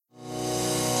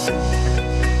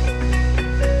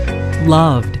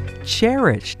Loved,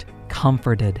 cherished,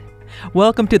 comforted.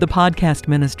 Welcome to the podcast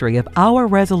ministry of Our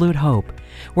Resolute Hope,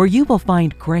 where you will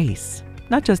find grace,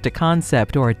 not just a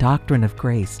concept or a doctrine of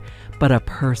grace, but a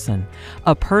person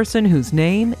whose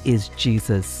name is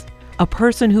Jesus, a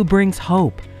person who brings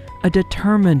hope, a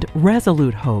determined,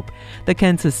 resolute hope that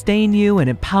can sustain you and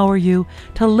empower you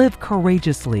to live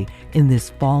courageously in this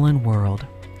fallen world.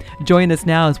 Join us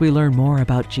now as we learn more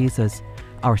about Jesus,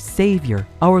 our Savior,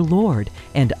 our Lord,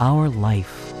 and our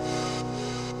life.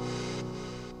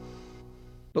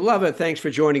 Beloved, thanks for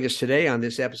joining us today on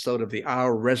this episode of the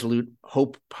Our Resolute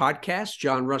Hope podcast.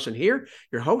 John Russin here,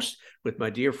 your host, with my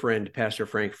dear friend, Pastor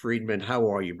Frank Friedman.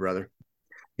 How are you, brother?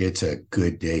 It's a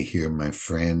good day here, my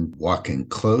friend, walking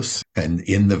close and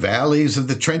in the valleys of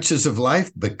the trenches of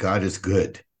life, but God is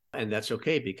good. And that's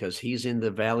okay, because he's in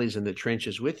the valleys and the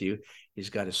trenches with you. He's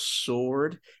got a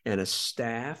sword and a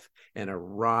staff and a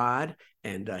rod,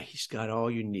 and he's got all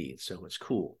you need. So it's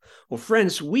cool. Well,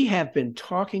 friends, we have been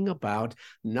talking about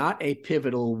not a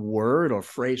pivotal word or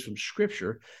phrase from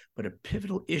Scripture, but a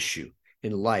pivotal issue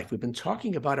in life. We've been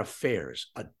talking about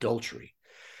affairs, adultery.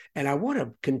 And I want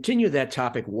to continue that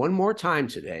topic one more time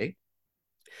today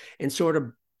and sort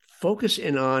of focus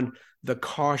in on the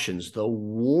cautions, the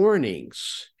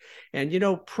warnings. And,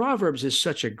 Proverbs is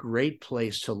such a great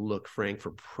place to look, Frank,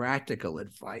 for practical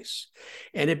advice.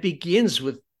 And it begins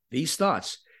with these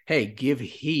thoughts. Hey, give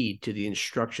heed to the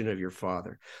instruction of your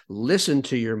father. Listen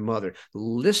to your mother.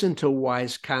 Listen to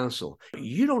wise counsel.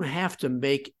 You don't have to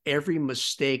make every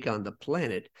mistake on the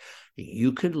planet.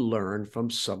 You can learn from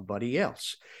somebody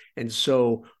else. And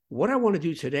so what I want to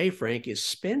do today, Frank, is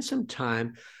spend some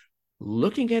time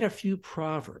looking at a few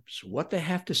Proverbs, what they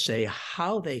have to say,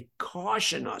 how they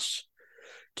caution us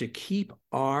to keep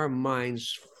our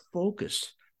minds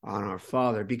focused on our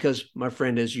Father. Because, my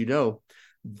friend, as you know,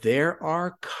 there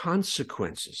are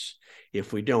consequences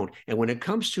if we don't. And when it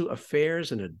comes to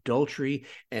affairs and adultery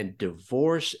and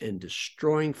divorce and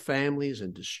destroying families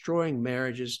and destroying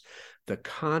marriages, the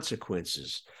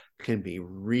consequences can be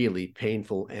really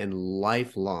painful and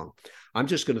lifelong. I'm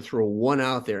just going to throw one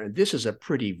out there, and this is a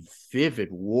pretty vivid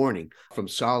warning from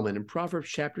Solomon in Proverbs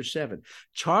chapter 7,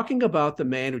 talking about the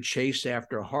man who chased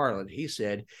after a harlot. He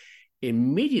said,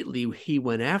 immediately he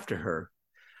went after her,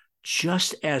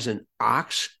 just as an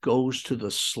ox goes to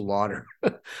the slaughter,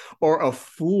 or a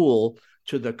fool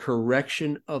to the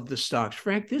correction of the stocks.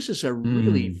 Frank, this is a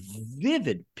really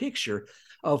vivid picture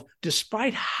of,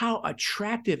 despite how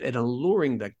attractive and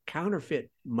alluring the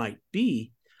counterfeit might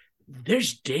be,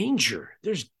 there's danger,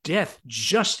 there's death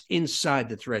just inside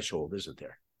the threshold, isn't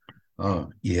there? Oh,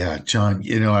 yeah, John,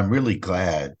 I'm really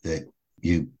glad that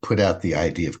you put out the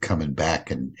idea of coming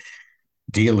back and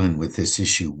dealing with this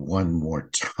issue one more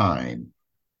time.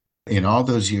 In all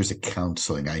those years of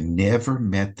counseling, I never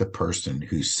met the person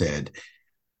who said,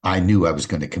 I knew I was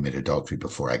going to commit adultery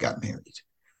before I got married.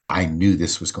 I knew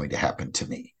this was going to happen to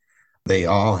me. They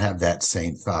all have that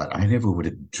same thought. I never would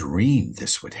have dreamed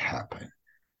this would happen.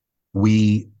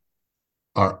 We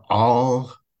are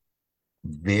all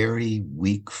very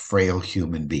weak, frail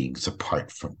human beings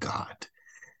apart from God.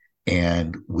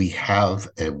 And we have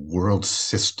a world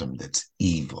system that's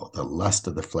evil, the lust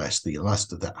of the flesh, the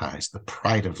lust of the eyes, the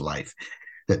pride of life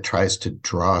that tries to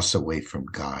draw us away from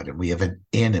God. And we have an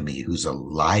enemy who's a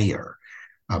liar,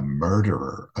 a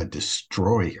murderer, a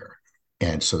destroyer.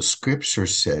 And so Scripture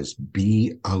says,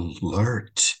 be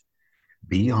alert.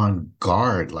 Be on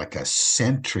guard like a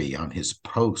sentry on his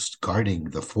post, guarding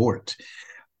the fort.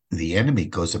 The enemy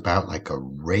goes about like a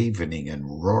ravening and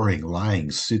roaring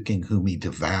lion, seeking whom he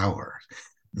devour.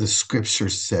 The Scripture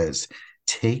says,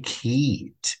 take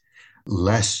heed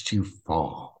lest you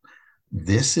fall.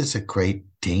 This is a great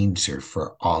danger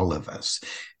for all of us.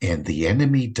 And the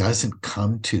enemy doesn't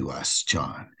come to us,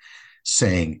 John,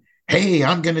 saying, hey,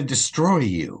 I'm going to destroy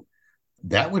you.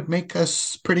 That would make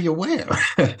us pretty aware.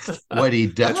 What he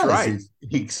does is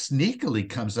he sneakily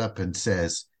comes up and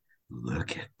says,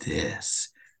 look at this.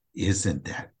 Isn't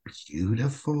that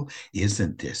beautiful?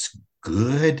 Isn't this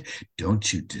good?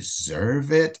 Don't you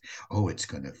deserve it? Oh, it's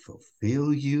going to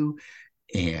fulfill you.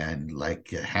 And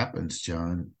like it happens,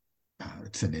 John,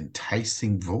 it's an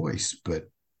enticing voice, but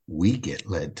we get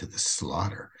led to the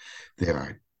slaughter. There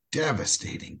are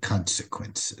devastating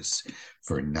consequences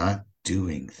for not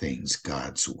doing things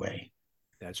God's way.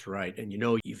 That's right. And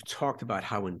you've talked about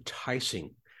how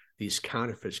enticing these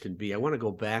counterfeits can be. I want to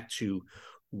go back to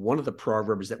one of the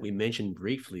Proverbs that we mentioned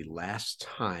briefly last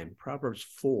time. Proverbs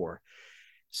 4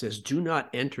 says, do not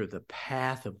enter the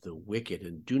path of the wicked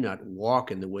and do not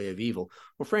walk in the way of evil.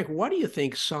 Well, Frank, why do you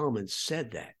think Solomon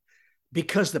said that?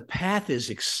 because the path is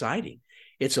exciting.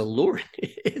 It's alluring.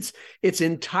 It's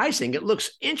enticing. It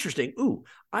looks interesting. Ooh,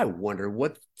 I wonder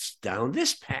what's down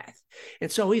this path.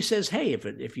 And so he says, hey,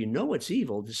 if you know it's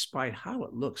evil, despite how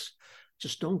it looks,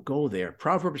 just don't go there.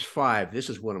 Proverbs 5, this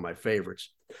is one of my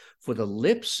favorites. For the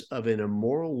lips of an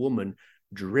immoral woman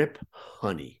drip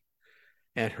honey,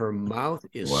 and her mouth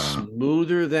is Wow.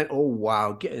 smoother than, oh,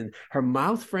 wow. And her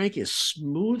mouth, Frank, is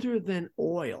smoother than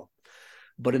oil.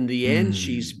 But in the end,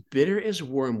 she's bitter as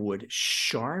wormwood,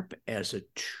 sharp as a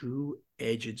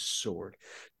two-edged sword.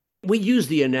 We use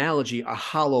the analogy a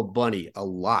hollow bunny a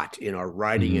lot in our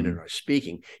writing and in our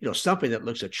speaking. Something that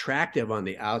looks attractive on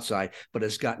the outside, but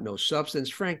has got no substance.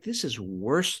 Frank, this is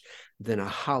worse than a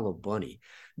hollow bunny.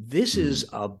 This is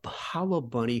a hollow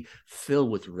bunny filled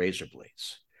with razor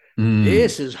blades.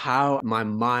 This is how my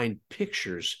mind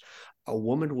pictures a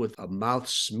woman with a mouth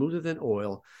smoother than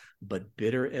oil, but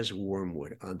bitter as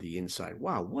wormwood on the inside.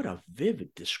 Wow, what a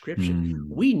vivid description.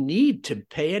 We need to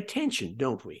pay attention,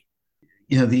 don't we?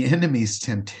 The enemy's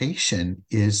temptation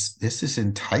is, this is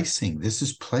enticing, this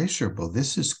is pleasurable,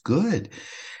 this is good.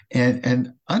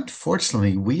 And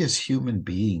unfortunately, we as human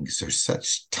beings are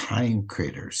such time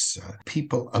critters,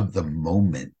 people of the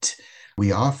moment.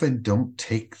 We often don't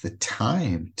take the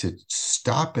time to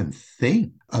stop and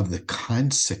think of the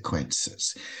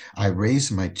consequences. I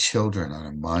raise my children on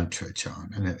a mantra,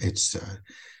 John, and it's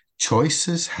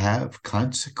choices have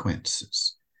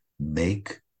consequences.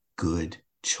 Make good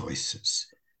choices.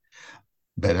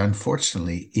 But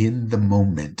unfortunately, in the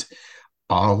moment,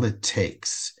 all it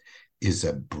takes is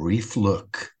a brief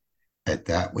look at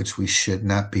that which we should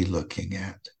not be looking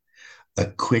at, a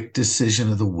quick decision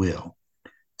of the will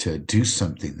to do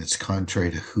something that's contrary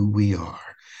to who we are,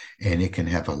 and it can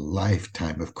have a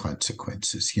lifetime of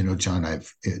consequences. John,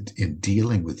 I've, in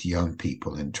dealing with young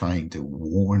people and trying to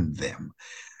warn them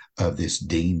of this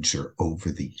danger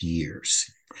over the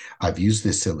years, I've used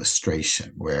this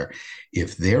illustration where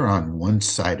if they're on one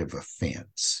side of a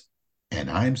fence and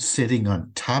I'm sitting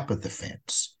on top of the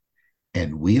fence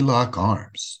and we lock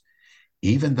arms,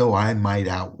 even though I might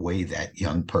outweigh that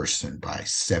young person by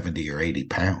 70 or 80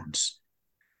 pounds,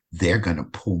 they're going to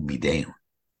pull me down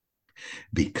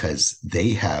because they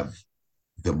have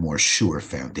the more sure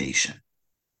foundation.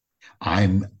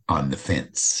 I'm on the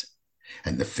fence,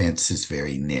 and the fence is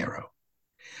very narrow.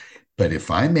 But if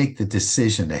I make the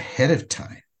decision ahead of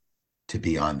time to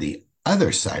be on the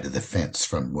other side of the fence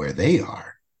from where they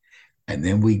are, and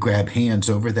then we grab hands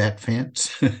over that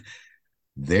fence,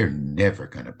 they're never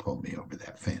going to pull me over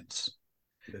that fence.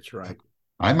 That's right.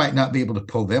 I might not be able to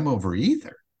pull them over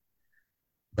either,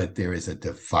 but there is a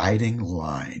dividing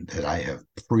line that I have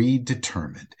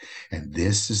predetermined. And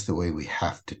this is the way we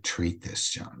have to treat this,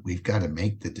 John. We've got to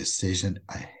make the decision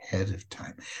ahead of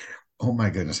time. Oh my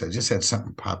goodness, I just had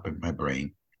something pop in my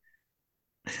brain.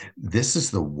 This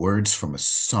is the words from a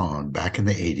song back in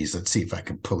the 80s. Let's see if I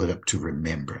can pull it up to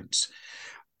remembrance.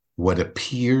 What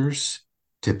appears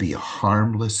to be a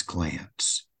harmless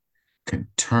glance can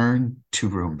turn to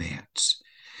romance,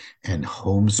 and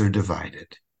homes are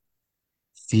divided.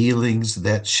 Feelings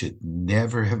that should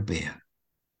never have been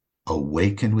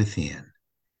awaken within,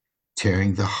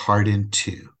 tearing the heart in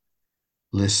two.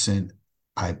 Listen,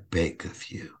 I beg of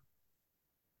you,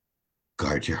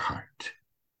 guard your heart.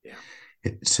 Yeah.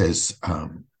 It says,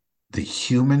 the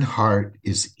human heart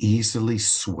is easily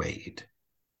swayed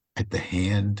at the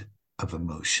hand of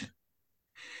emotion.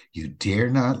 You dare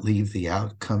not leave the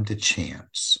outcome to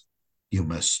chance. You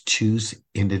must choose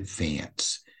in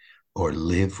advance or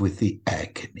live with the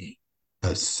agony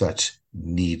of such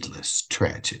needless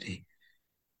tragedy.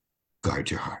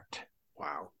 Guard your heart.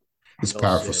 Wow. It's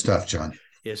powerful stuff, John.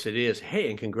 Yes, it is. Hey,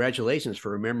 and congratulations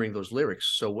for remembering those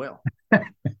lyrics so well.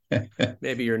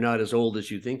 Maybe you're not as old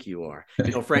as you think you are.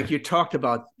 Frank, you talked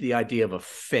about the idea of a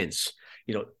fence,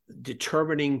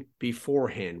 determining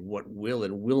beforehand what will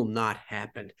and will not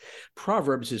happen.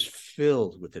 Proverbs is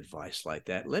filled with advice like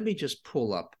that. Let me just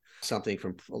pull up something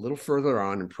from a little further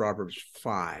on in Proverbs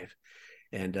 5.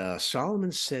 And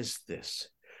Solomon says this: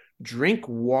 drink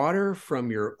water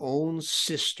from your own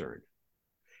cistern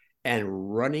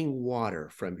and running water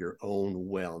from your own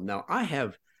well. Now, I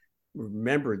have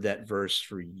remembered that verse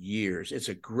for years. It's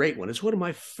a great one. It's one of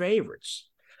my favorites.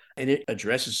 And it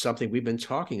addresses something we've been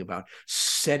talking about,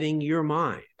 setting your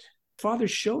mind. Father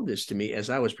showed this to me as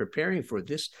I was preparing for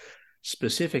this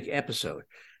specific episode,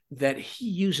 that he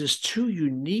uses two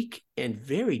unique and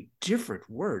very different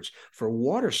words for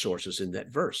water sources in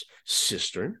that verse: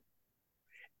 cistern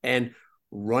and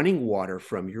running water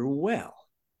from your well.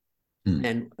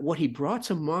 And what he brought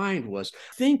to mind was,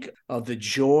 think of the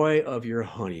joy of your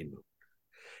honeymoon.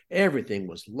 Everything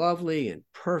was lovely and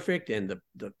perfect, and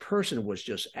the person was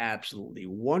just absolutely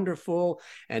wonderful,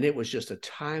 and it was just a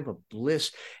time of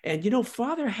bliss. And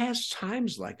Father has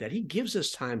times like that. He gives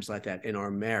us times like that in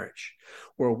our marriage,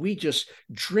 where we just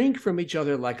drink from each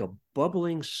other like a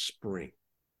bubbling spring.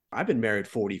 I've been married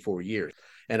 44 years,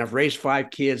 and I've raised 5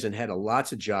 kids and had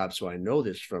lots of jobs, so I know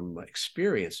this from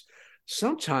experience.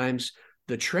 Sometimes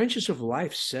the trenches of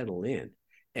life settle in,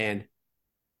 and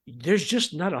there's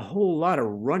just not a whole lot of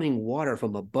running water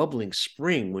from a bubbling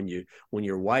spring when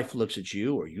your wife looks at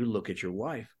you, or you look at your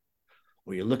wife,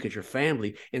 or you look at your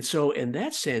family. And so in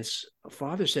that sense,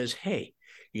 Father says, hey,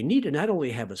 you need to not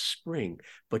only have a spring,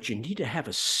 but you need to have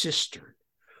a cistern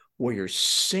where you're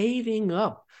saving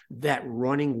up that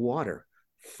running water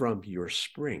from your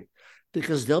spring,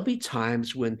 because there'll be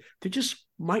times when there just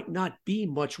might not be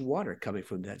much water coming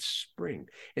from that spring.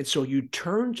 And so you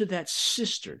turn to that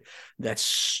cistern, that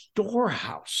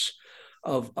storehouse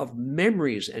of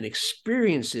memories and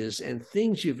experiences and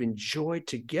things you've enjoyed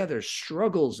together,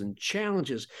 struggles and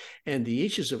challenges and the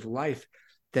issues of life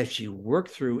that you worked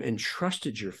through and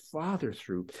trusted your Father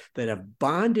through, that have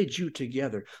bonded you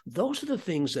together. Those are the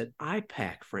things that I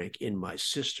pack, Frank, in my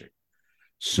cistern.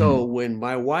 So when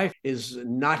my wife is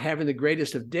not having the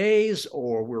greatest of days,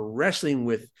 or we're wrestling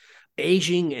with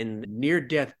aging and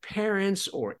near-death parents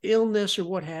or illness or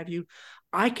what have you,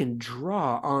 I can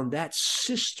draw on that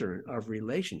cistern of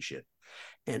relationship,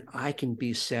 and I can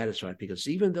be satisfied, because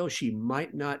even though she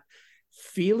might not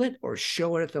feel it or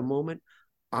show it at the moment,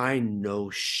 I know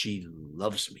she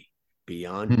loves me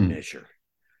beyond measure.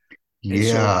 And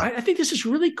so Yeah. I think this is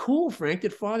really cool, Frank,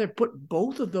 that Father put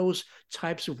both of those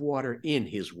types of water in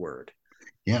his word.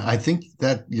 Yeah, I think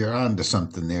that you're on to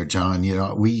something there, John.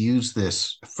 We use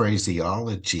this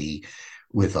phraseology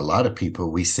with a lot of people.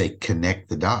 We say connect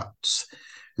the dots,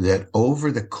 that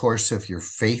over the course of your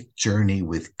faith journey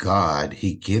with God,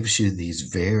 he gives you these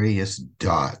various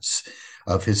dots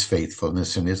of his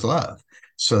faithfulness and his love.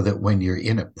 So that when you're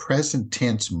in a present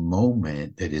tense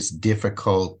moment that is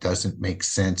difficult, doesn't make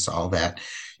sense, all that,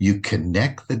 you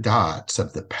connect the dots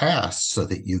of the past so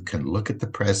that you can look at the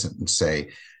present and say,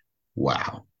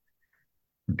 wow,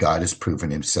 God has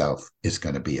proven himself is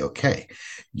going to be okay.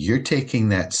 You're taking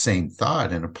that same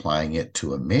thought and applying it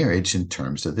to a marriage in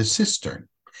terms of the cistern.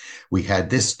 We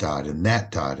had this dot and that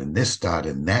dot and this dot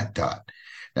and that dot.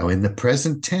 Now, in the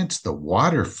present tense, the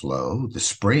water flow, the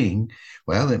spring,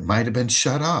 well, it might have been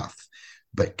shut off,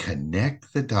 but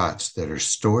connect the dots that are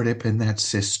stored up in that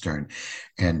cistern.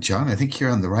 And John, I think you're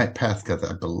on the right path, because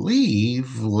I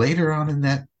believe later on in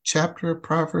that chapter of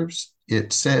Proverbs,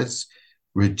 it says,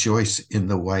 rejoice in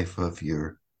the wife of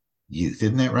your youth.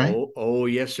 Isn't that right? Oh,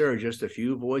 yes, sir. Just a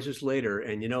few voices later.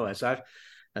 And as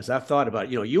I've thought about,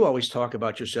 you always talk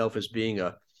about yourself as being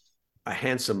a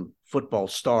handsome football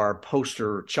star,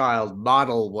 poster child,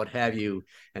 model, what have you,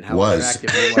 and how Was.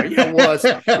 attractive you are. Yeah, was.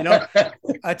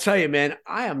 I tell you, man,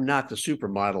 I am not the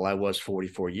supermodel I was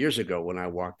 44 years ago when I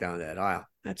walked down that aisle.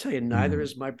 I tell you, neither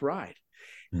is my bride.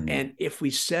 And if we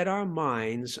set our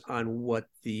minds on what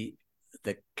the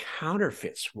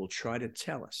counterfeits will try to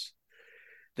tell us,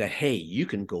 that, hey, you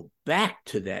can go back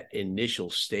to that initial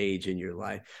stage in your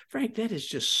life, Frank, that is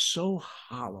just so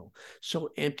hollow, so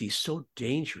empty, so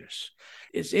dangerous.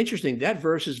 It's interesting. That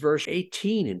verse is verse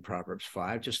 18 in Proverbs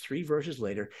 5, just 3 verses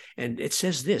later. And it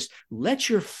says this: let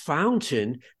your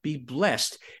fountain be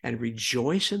blessed and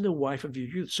rejoice in the wife of your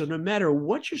youth. So no matter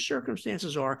what your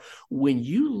circumstances are, when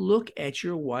you look at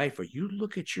your wife or you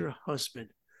look at your husband,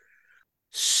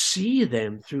 see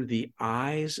them through the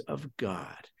eyes of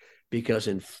God. Because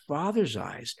in Father's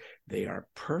eyes, they are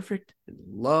perfect and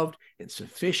loved and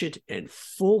sufficient and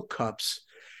full cups,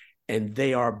 and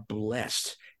they are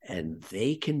blessed, and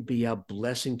they can be a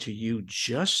blessing to you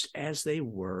just as they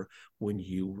were when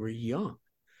you were young.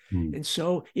 And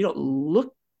so,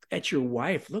 look at your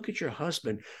wife, look at your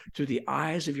husband through the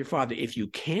eyes of your Father. If you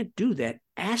can't do that,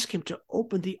 ask him to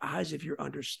open the eyes of your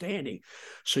understanding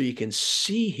so you can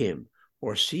see him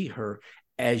or see her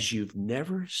as you've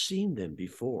never seen them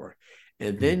before.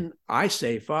 And then I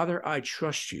say, Father, I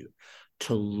trust you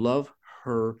to love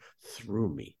her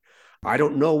through me. I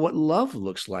don't know what love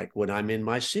looks like when I'm in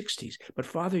my 60s, but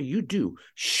Father, you do.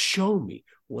 Show me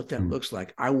what that looks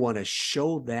like. I want to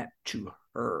show that to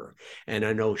her. And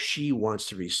I know she wants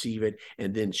to receive it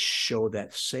and then show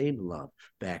that same love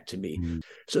back to me.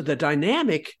 So the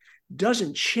dynamic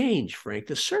doesn't change, Frank.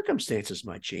 The circumstances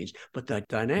might change, but the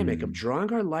dynamic of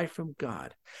drawing our life from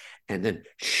God and then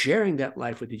sharing that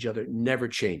life with each other never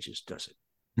changes, does it?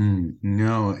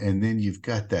 No. And then you've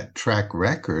got that track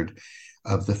record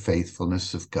of the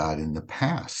faithfulness of God in the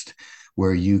past,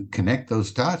 where you connect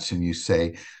those dots and you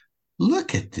say,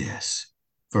 Look at this.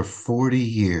 For 40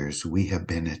 years, we have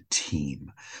been a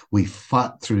team. We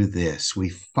fought through this. We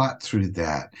fought through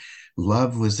that.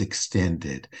 Love was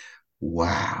extended.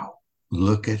 Wow.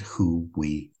 Look at who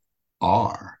we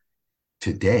are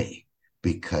today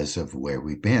because of where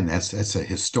we've been. That's a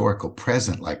historical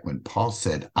present, like when Paul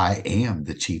said, I am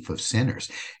the chief of sinners.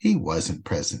 He wasn't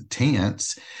present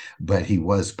tense, but he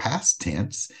was past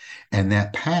tense, and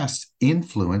that past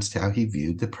influenced how he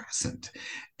viewed the present.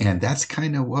 And that's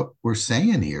kind of what we're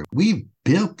saying here. We've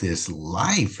built this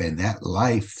life, and that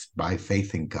life by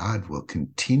faith in God will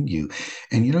continue.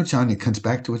 And John, it comes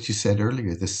back to what you said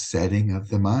earlier, the setting of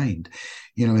the mind.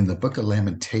 In the book of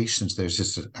Lamentations, there's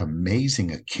this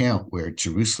amazing account where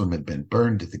Jerusalem had been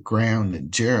burned to the ground,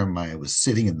 and Jeremiah was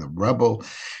sitting in the rubble,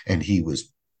 and he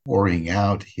was pouring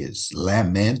out his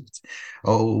lament.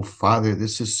 Oh, Father,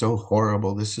 this is so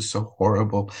horrible. This is so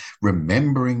horrible.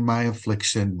 Remembering my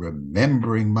affliction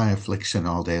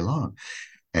all day long.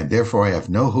 And therefore I have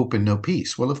no hope and no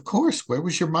peace. Well, of course, where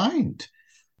was your mind?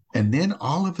 And then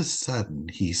all of a sudden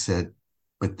he said,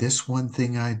 but this one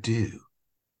thing I do,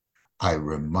 I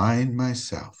remind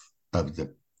myself of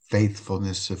the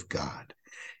faithfulness of God.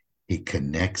 He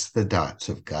connects the dots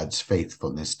of God's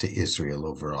faithfulness to Israel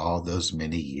over all those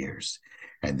many years.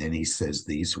 And then he says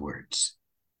these words,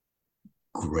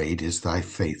 great is thy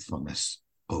faithfulness,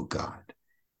 O God.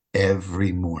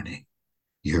 Every morning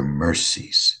your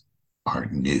mercies are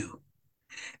new.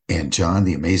 And John,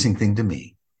 the amazing thing to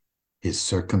me, his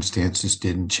circumstances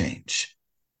didn't change.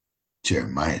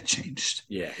 Jeremiah changed.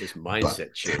 Yeah, his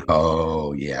mindset changed.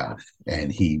 Oh, yeah.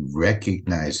 And he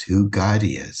recognized who God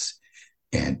is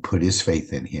and put his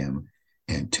faith in him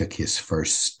and took his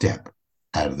first step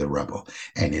out of the rubble.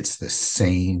 And it's the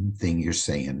same thing you're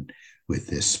saying with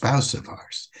this spouse of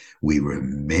ours. We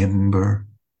remember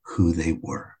who they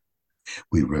were.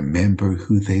 We remember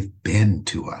who they've been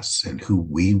to us and who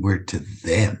we were to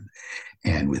them.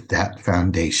 And with that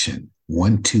foundation,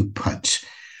 1-2 punch,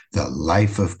 the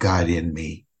life of God in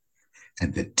me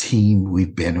and the team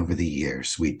we've been over the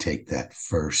years, we take that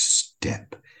first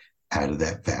step out of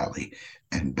that valley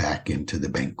and back into the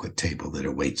banquet table that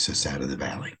awaits us out of the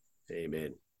valley.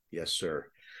 Amen. Yes, sir.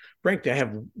 Frank, I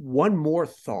have one more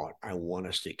thought I want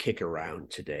us to kick around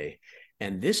today.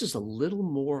 And this is a little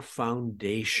more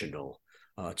foundational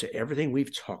to everything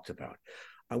we've talked about.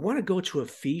 I want to go to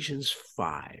Ephesians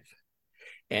 5.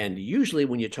 And usually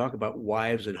when you talk about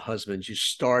wives and husbands, you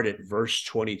start at verse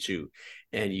 22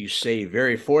 and you say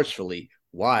very forcefully,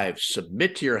 wives,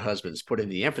 submit to your husbands, putting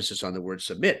the emphasis on the word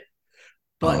submit.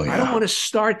 But I don't want to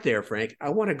start there, Frank. I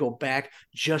want to go back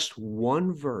just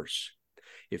one verse.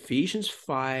 Ephesians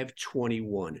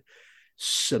 5:21,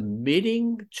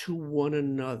 submitting to one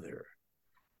another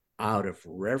out of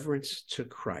reverence to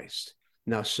Christ.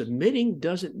 Now, submitting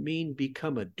doesn't mean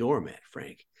become a doormat,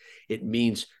 Frank. It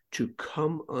means to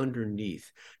come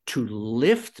underneath, to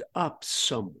lift up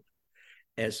someone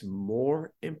as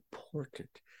more important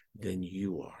than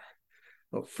you are.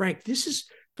 Well, Frank, this is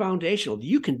foundational.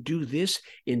 You can do this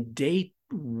in day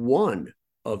 1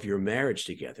 of your marriage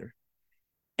together,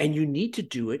 and you need to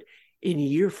do it in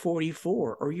year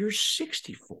 44 or year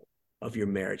 64 of your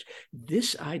marriage.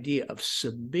 This idea of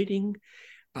submitting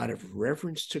out of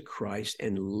reverence to Christ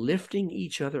and lifting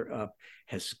each other up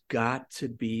has got to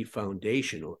be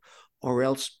foundational, or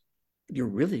else you're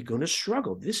really going to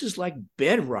struggle. This is like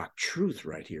bedrock truth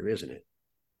right here, isn't it?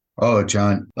 Oh,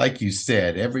 John, like you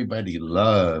said, everybody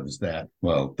loves that.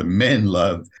 Well, the men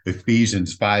love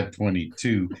Ephesians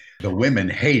 5:22. The women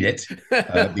hate it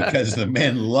because the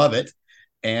men love it.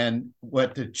 And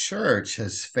what the church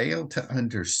has failed to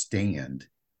understand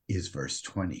is verse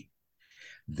 20.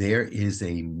 There is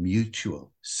a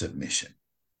mutual submission.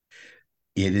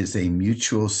 It is a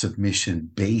mutual submission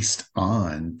based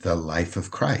on the life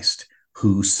of Christ,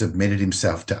 who submitted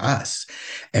himself to us.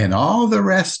 And all the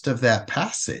rest of that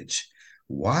passage,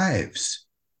 wives,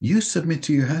 you submit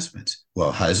to your husbands.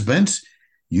 Well, husbands,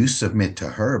 you submit to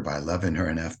her by loving her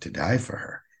enough to die for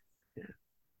her. Yeah.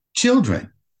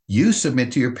 Children, you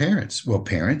submit to your parents. Well,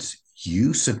 parents,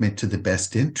 you submit to the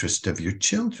best interest of your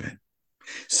children.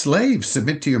 Slaves,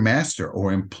 submit to your master,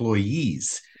 or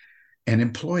employees. And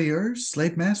employers,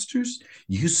 slave masters,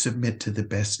 you submit to the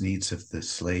best needs of the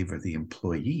slave or the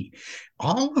employee.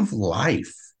 All of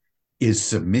life is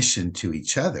submission to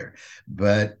each other.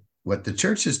 But what the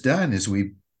church has done is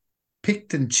we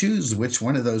picked and choose which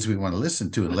one of those we want to listen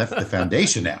to and left the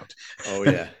foundation out. Oh,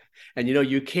 yeah. And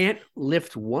you can't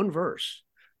lift one verse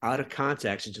out of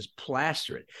context and just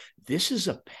plaster it. This is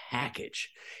a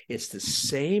package. It's the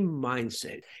same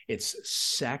mindset. It's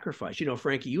sacrifice.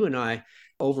 Frankie, you and I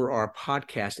over our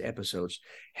podcast episodes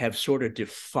have sort of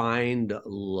defined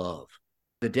love.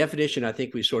 The definition I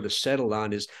think we sort of settled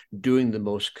on is doing the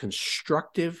most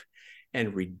constructive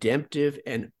and redemptive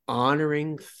and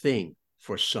honoring thing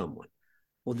for someone.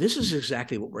 Well, this is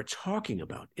exactly what we're talking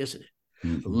about, isn't it?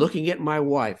 Mm-hmm. Looking at my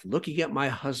wife, looking at my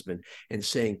husband, and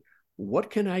saying, what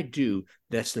can I do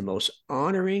that's the most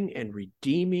honoring and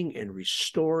redeeming and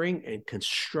restoring and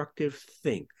constructive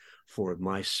thing for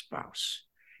my spouse?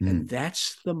 And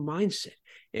that's the mindset.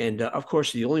 And of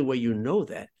course, the only way you know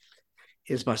that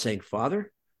is by saying,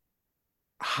 Father,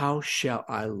 how shall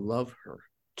I love her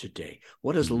today?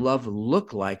 What does love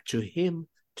look like to him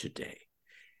today?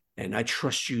 And I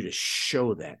trust you to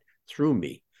show that through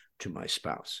me to my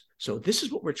spouse. So this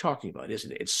is what we're talking about,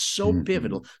 isn't it? It's so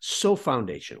pivotal, so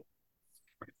foundational.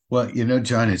 Well,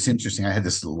 John, it's interesting. I had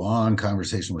this long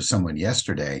conversation with someone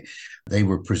yesterday. They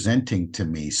were presenting to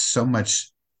me so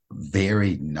much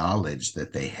varied knowledge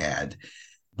that they had,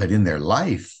 but in their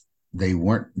life, they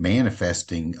weren't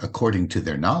manifesting according to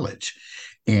their knowledge.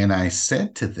 And I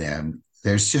said to them,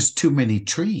 there's just too many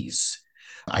trees.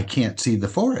 I can't see the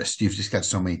forest. You've just got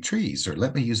so many trees. Or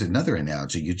let me use another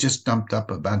analogy. You just dumped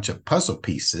up a bunch of puzzle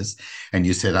pieces and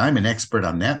you said, I'm an expert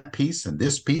on that piece and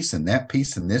this piece and that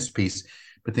piece and this piece,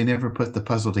 but they never put the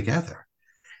puzzle together.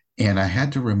 And I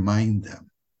had to remind them,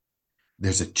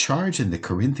 there's a charge in the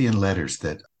Corinthian letters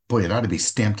that, boy, it ought to be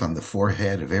stamped on the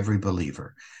forehead of every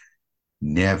believer.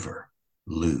 Never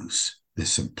lose the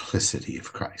simplicity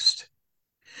of Christ.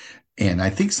 And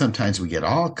I think sometimes we get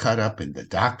all caught up in the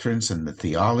doctrines and the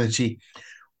theology.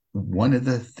 One of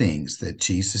the things that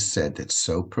Jesus said that's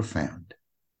so profound,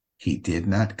 he did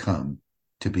not come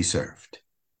to be served.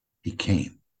 He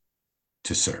came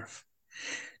to serve.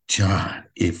 John,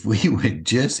 if we would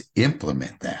just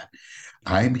implement that,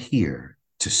 I'm here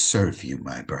to serve you,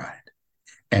 my bride.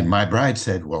 And my bride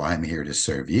said, well, I'm here to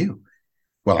serve you.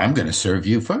 Well, I'm going to serve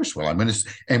you first. Well,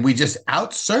 and we just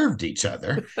outserved each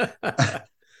other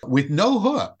with no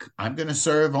hook. I'm going to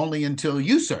serve only until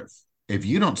you serve. If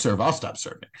you don't serve, I'll stop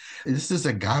serving. This is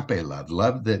agape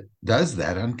love that does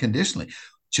that unconditionally.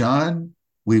 John,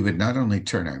 we would not only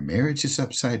turn our marriages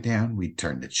upside down, we'd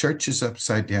turn the churches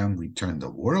upside down, we'd turn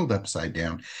the world upside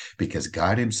down, because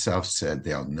God himself said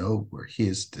they'll know we're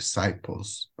his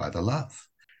disciples by the love.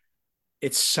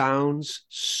 It sounds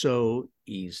so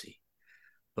easy,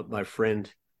 but my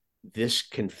friend, this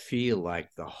can feel like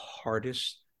the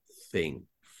hardest thing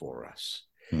for us,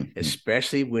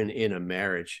 especially when in a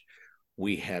marriage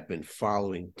we have been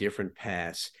following different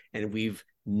paths and we've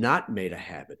not made a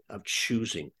habit of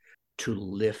choosing to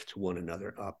lift one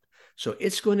another up. So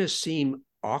it's going to seem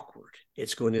awkward.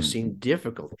 It's going to seem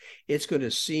difficult. It's going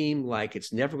to seem like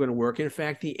it's never going to work. In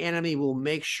fact, the enemy will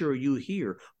make sure you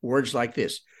hear words like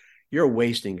this. You're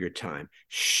wasting your time.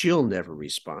 She'll never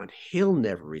respond. He'll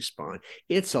never respond.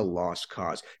 It's a lost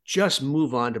cause. Just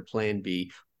move on to plan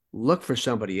B. Look for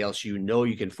somebody else. You know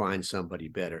you can find somebody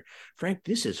better. Frank,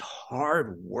 this is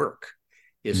hard work,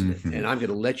 isn't it? And I'm going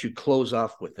to let you close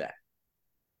off with that.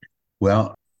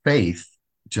 Well, faith,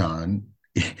 John,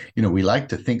 we like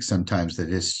to think sometimes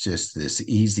that it's just this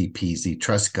easy peasy,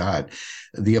 trust God.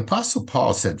 The Apostle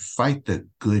Paul said, fight the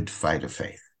good fight of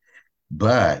faith.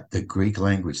 But the Greek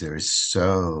language there is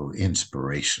so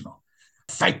inspirational.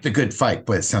 Fight the good fight.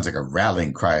 Boy, it sounds like a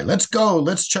rallying cry. Let's go,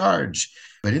 let's charge.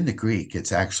 But in the Greek,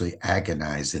 it's actually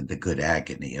agonize in the good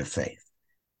agony of faith.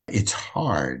 It's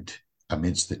hard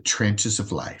amidst the trenches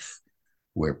of life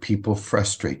where people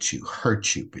frustrate you,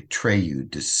 hurt you, betray you,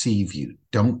 deceive you,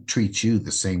 don't treat you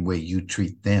the same way you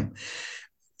treat them.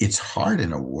 It's hard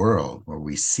in a world where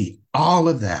we see all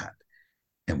of that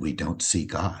and we don't see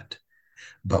God.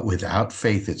 But without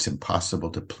faith, it's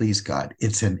impossible to please God.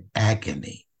 It's an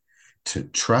agony to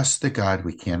trust the God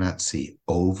we cannot see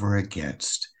over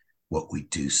against what we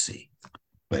do see.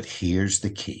 But here's the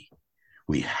key.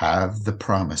 We have the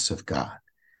promise of God.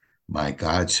 My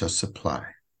God shall supply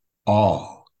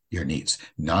all your needs,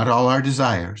 not all our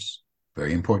desires.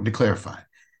 Very important to clarify.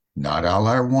 Not all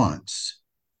our wants,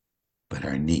 but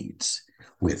our needs.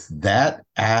 With that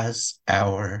as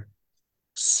our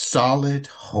solid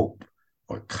hope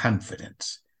or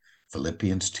confidence,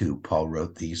 Philippians 2, Paul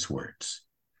wrote these words.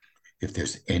 If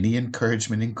there's any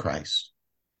encouragement in Christ,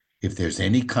 if there's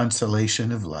any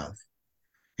consolation of love,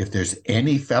 if there's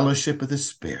any fellowship of the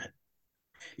Spirit,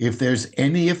 if there's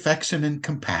any affection and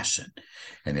compassion,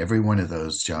 and every one of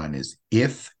those, John, is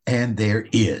if and there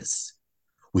is.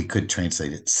 We could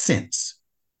translate it since.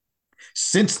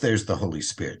 Since there's the Holy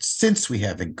Spirit, since we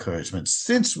have encouragement,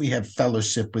 since we have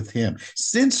fellowship with him,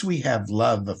 since we have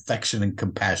love, affection, and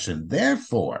compassion,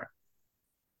 therefore,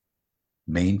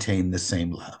 maintain the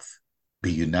same love.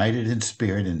 Be united in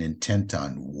spirit and intent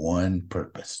on one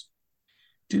purpose.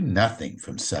 Do nothing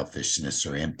from selfishness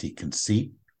or empty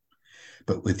conceit,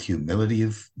 but with humility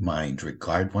of mind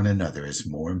regard one another as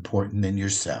more important than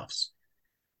yourselves.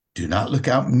 Do not look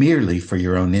out merely for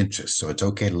your own interests, so it's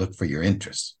okay to look for your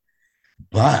interests,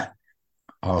 but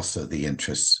also the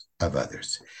interests of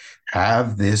others.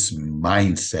 Have this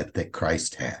mindset that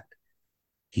Christ had.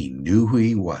 He knew who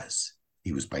he was.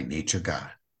 He was by nature God,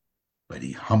 but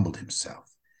he humbled himself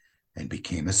and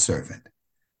became a servant,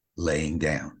 laying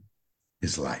down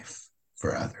his life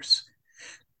for others.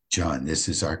 John, this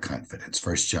is our confidence.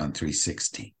 1 John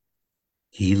 3:16.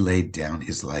 He laid down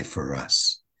his life for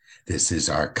us. This is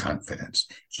our confidence.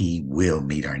 He will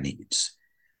meet our needs.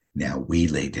 Now we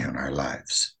lay down our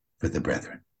lives for the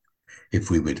brethren. If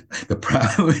we would, the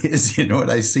problem is, you know what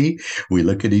I see? We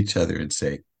look at each other and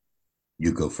say,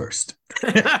 you go first.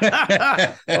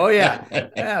 Oh, yeah.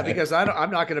 Yeah, because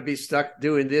I'm not going to be stuck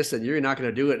doing this and you're not going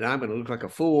to do it and I'm going to look like a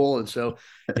fool. And so,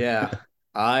 yeah,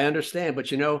 I understand.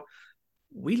 But,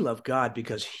 we love God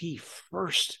because he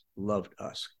first loved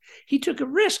us. He took a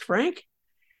risk, Frank,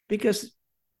 because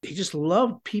he just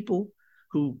loved people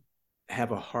who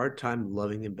have a hard time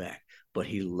loving him back. But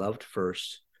he loved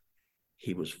first.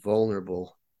 He was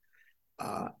vulnerable.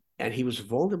 And he was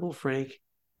vulnerable, Frank,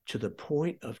 to the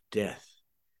point of death.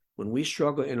 When we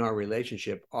struggle in our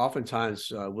relationship,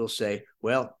 oftentimes we'll say,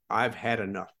 well, I've had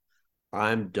enough.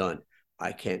 I'm done.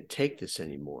 I can't take this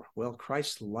anymore. Well,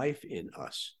 Christ's life in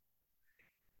us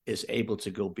is able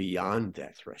to go beyond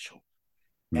that threshold.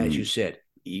 As you said,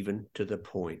 even to the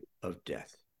point of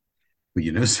death. Well,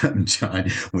 you know something, John?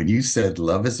 When you said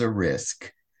love is a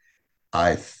risk,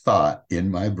 I thought in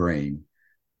my brain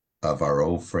of our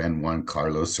old friend Juan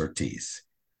Carlos Ortiz.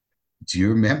 Do you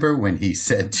remember when he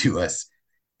said to us,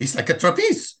 he's like a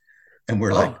trapeze? And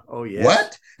we're like, oh yes.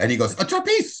 What? And he goes, a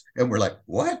trapeze. And we're like,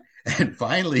 what? And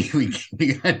finally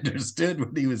we understood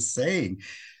what he was saying.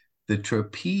 The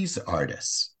trapeze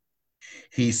artists,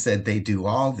 he said they do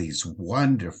all these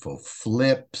wonderful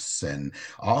flips and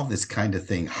all this kind of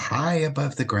thing high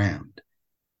above the ground.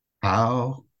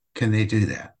 How can they do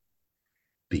that?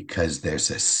 Because there's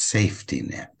a safety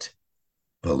net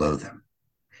below them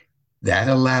that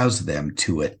allows them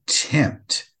to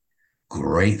attempt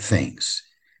great things,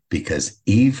 because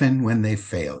even when they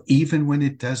fail, even when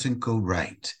it doesn't go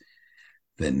right,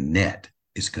 the net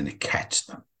is going to catch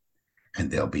them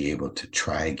and they'll be able to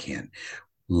try again.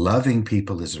 Loving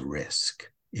people is a risk.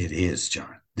 It is,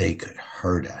 John. They could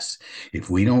hurt us. If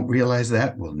we don't realize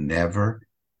that, we'll never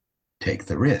take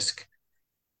the risk.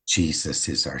 Jesus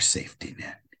is our safety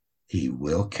net. He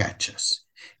will catch us,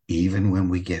 even when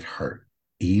we get hurt,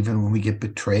 even when we get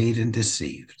betrayed and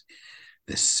deceived.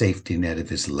 The safety net of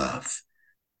his love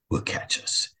will catch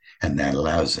us, and that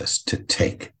allows us to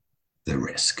take the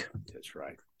risk. That's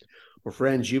right. Well,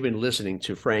 friends, you've been listening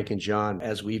to Frank and John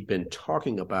as we've been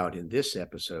talking about in this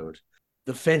episode,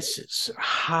 the fences,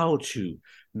 how to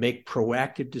make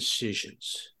proactive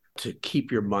decisions to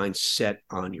keep your mind set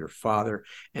on your Father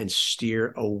and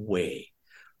steer away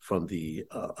from the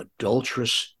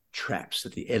adulterous traps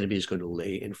that the enemy is going to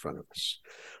lay in front of us.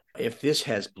 If this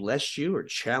has blessed you or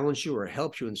challenged you or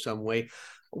helped you in some way,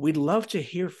 we'd love to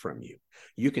hear from you.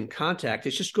 You can contact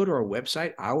us. Just go to our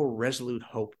website,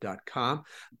 ourresolutehope.com.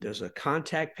 There's a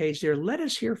contact page there. Let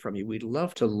us hear from you. We'd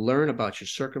love to learn about your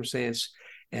circumstance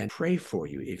and pray for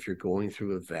you if you're going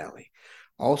through a valley.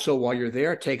 Also, while you're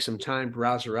there, take some time,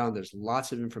 browse around. There's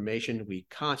lots of information. We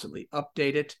constantly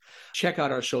update it. Check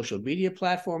out our social media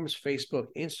platforms, Facebook,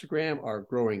 Instagram, our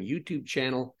growing YouTube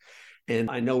channel. And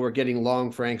I know we're getting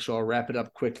long, Frank, so I'll wrap it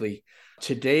up quickly.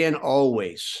 Today and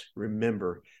always,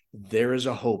 remember, there is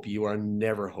a hope. You are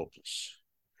never hopeless.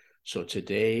 So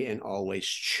today and always,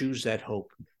 choose that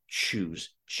hope. Choose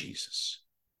Jesus.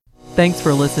 Thanks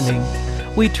for listening.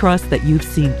 We trust that you've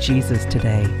seen Jesus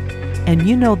today. And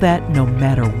you know that no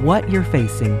matter what you're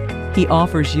facing, he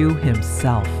offers you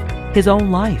himself, his own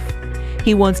life.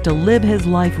 He wants to live his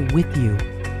life with you,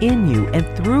 in you, and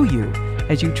through you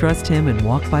as you trust him and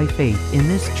walk by faith in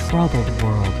this troubled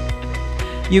world.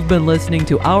 You've been listening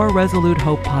to Our Resolute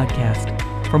Hope podcast.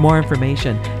 For more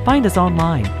information, find us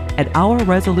online at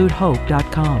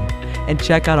ourresolutehope.com and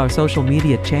check out our social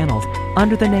media channels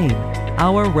under the name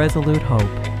Our Resolute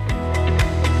Hope.